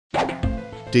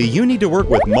Do you need to work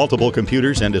with multiple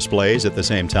computers and displays at the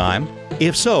same time?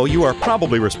 If so, you are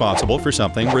probably responsible for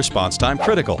something response time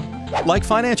critical, like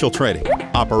financial trading,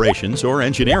 operations, or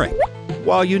engineering.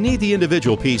 While you need the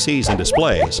individual PCs and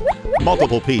displays,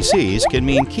 multiple PCs can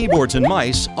mean keyboards and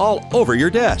mice all over your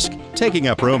desk, taking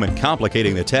up room and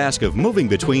complicating the task of moving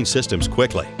between systems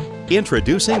quickly.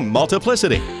 Introducing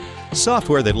Multiplicity,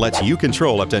 software that lets you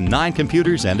control up to 9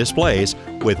 computers and displays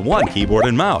with one keyboard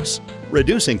and mouse,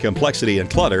 reducing complexity and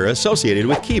clutter associated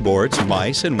with keyboards,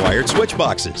 mice, and wired switch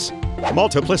boxes.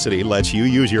 Multiplicity lets you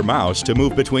use your mouse to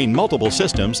move between multiple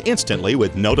systems instantly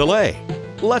with no delay.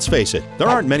 Let's face it, there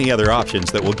aren't many other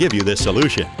options that will give you this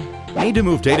solution. Need to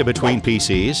move data between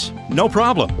PCs? No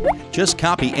problem. Just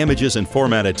copy images and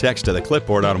formatted text to the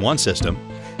clipboard on one system,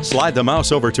 slide the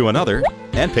mouse over to another,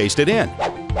 and paste it in.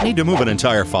 Need to move an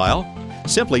entire file?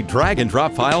 Simply drag and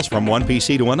drop files from one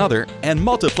PC to another, and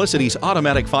Multiplicity's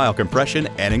automatic file compression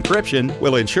and encryption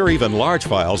will ensure even large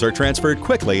files are transferred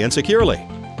quickly and securely.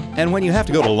 And when you have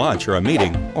to go to lunch or a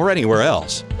meeting or anywhere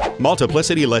else,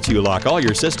 Multiplicity lets you lock all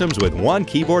your systems with one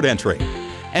keyboard entry,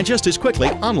 and just as quickly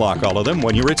unlock all of them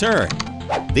when you return.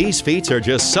 These feats are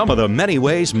just some of the many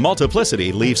ways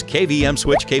Multiplicity leaves KVM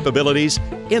switch capabilities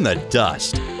in the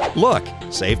dust. Look,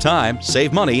 save time,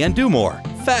 save money, and do more,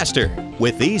 faster,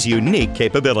 with these unique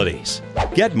capabilities.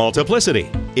 Get Multiplicity.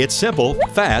 It's simple,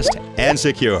 fast, and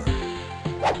secure.